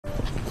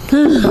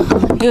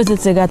又是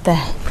这个的。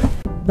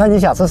那你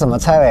想吃什么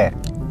菜嘞？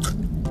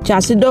想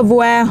吃豆腐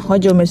啊，好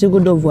久没吃过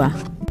豆腐啊。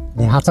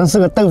你还真是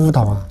个豆腐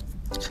桶啊！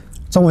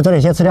中午这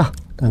里先吃掉，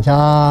等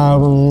下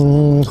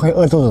会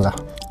饿肚子的。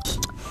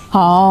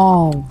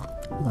好。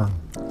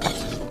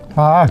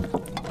好，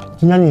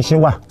今天你洗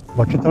碗，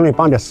我去兜里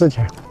办点事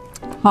情。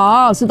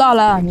好，知道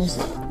了。你。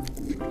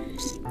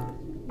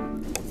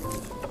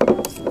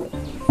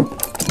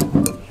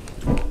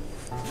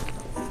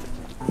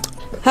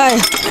嗨，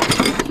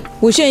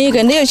我现在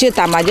跟那些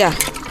打麻将，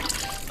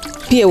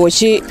逼我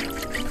去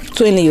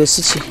村里有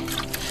事情。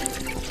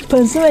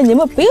粉丝们，你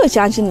们不要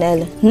相信男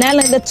人，男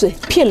人的嘴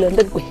骗人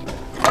的鬼。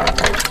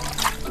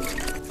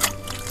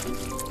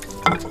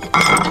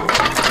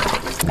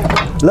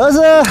老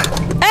师，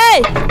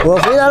哎，我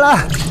回来了。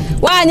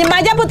哇，你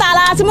麻将不打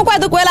了？这么快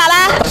都回来了？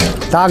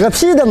打个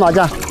屁的麻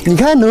将！你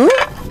看能？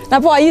那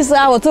不好意思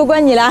啊，我错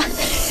怪你了。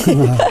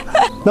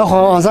那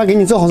晚上给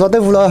你做红烧豆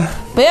腐了。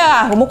不要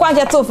啊，我们逛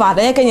街做饭，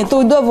等下给你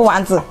炖豆腐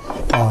丸子。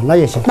哦，那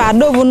也行。把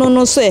豆腐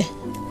弄碎，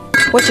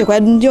我喜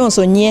欢用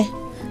手捏。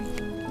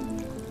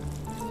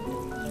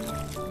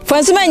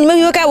粉丝们，你们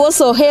别看我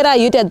手黑了，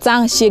有点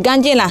脏，洗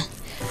干净了。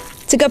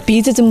这个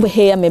鼻子真不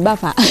黑啊，没办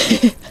法。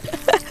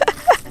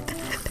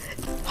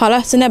好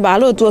了，现在把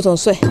肉做成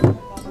碎。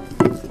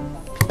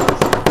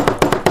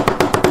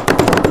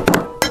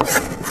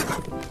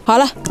好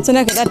了，现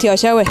在给它调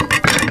香味，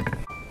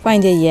放一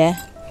点盐，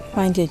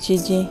放一点鸡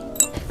精。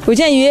吴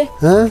建宇，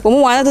我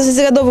们晚上都是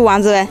这个豆腐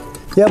丸子呗。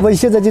要不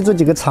现在就做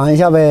几个尝一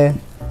下呗？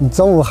你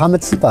中午还没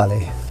吃饱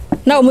嘞。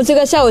那我们这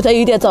个下午才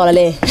有点早了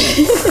嘞。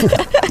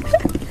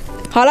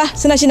好了，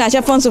现在去拿下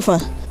放薯粉。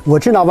我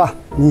去拿吧，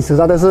你手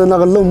上都是那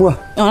个肉末。哦，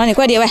那你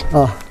快点呗。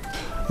啊，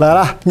来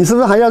了，你是不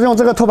是还要用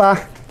这个托盘？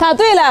答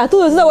对了，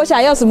肚子知道我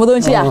想要什么东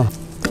西啊？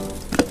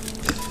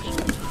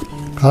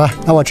好了，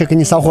那我去给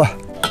你烧火。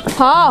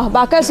好，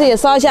把盖水也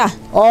烧一下。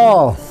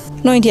哦，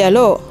弄一点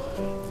肉，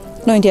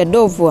弄一点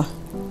豆腐，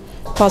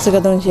包这个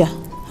东西，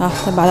好，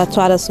再把它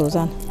抓在手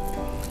上，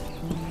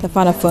再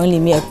放到粉里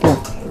面滚。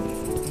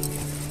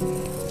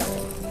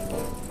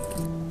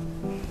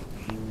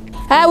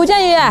哎，吴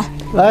建宇，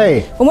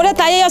哎，我们的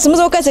大爷要什么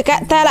时候开始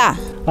摘了？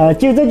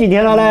就这几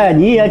天了嘞，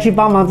你也要去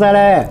帮忙摘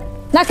嘞。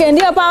那肯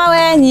定要帮忙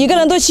喂，你一个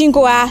人多辛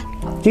苦啊。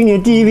今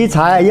年第一批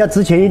柴要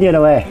值钱一点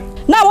的喂。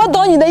那我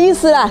懂你的意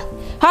思了。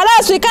好了，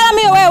水干了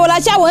没有喂？我来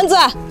下蚊子。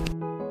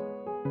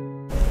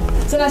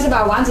现在是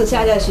把丸子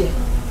下下去。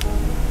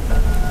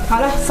好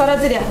了，烧到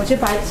这里，我去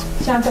把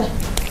香菜。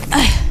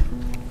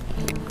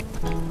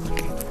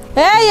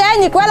哎爷，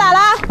你过来了？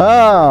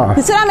啊，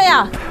你吃了没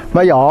有？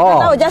没有。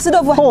来我家吃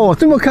豆腐。哦，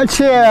这么客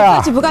气啊！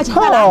客气不客气？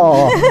快来。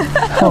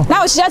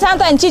那我洗下汤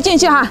带你进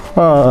去哈。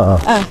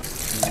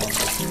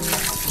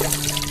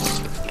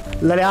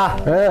来了，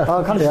好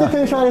看了。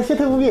先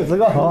头没有这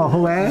个，好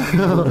玩。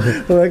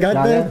我刚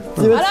才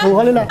因为煮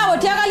好了呢。那我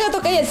调个料都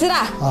给你吃了。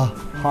啊，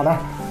好的。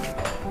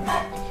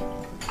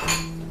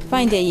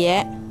放一点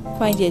盐，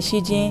放一点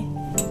细精，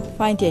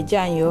放一点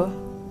酱油，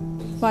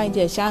放一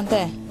点香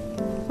菜，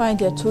放一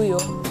点猪油，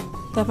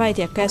再放一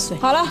点开水。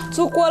好了，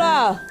出锅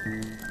了。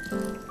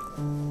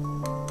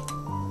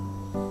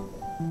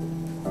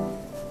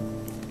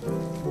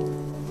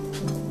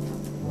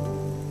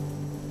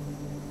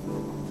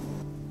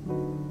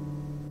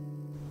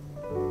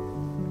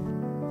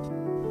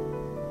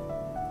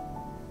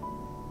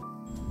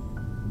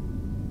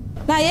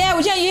那爷，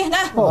吴建宇来。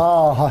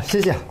哦，好，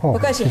谢谢。不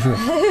客气。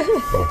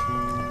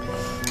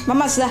妈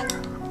妈吃，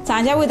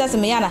尝一下味道怎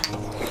么样了？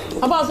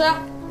好不好吃？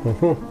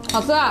好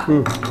吃啊。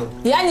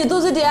爷，你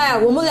多吃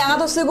点，我们两个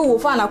都吃过午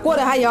饭了，过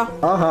来还有。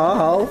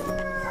好。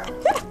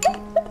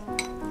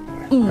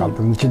搞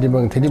不明天的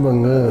问题的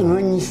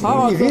问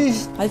好好吃。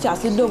还假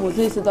吃豆腐，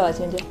自己吃多少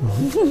钱去？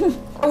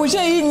吴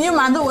建宇，你又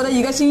满足我的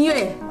一个心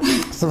愿。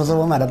是不是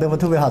我买的豆腐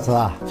特别好吃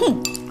啊？哼，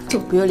臭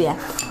不要脸。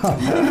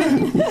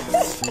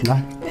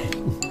来。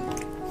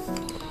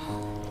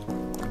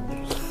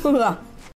不喝。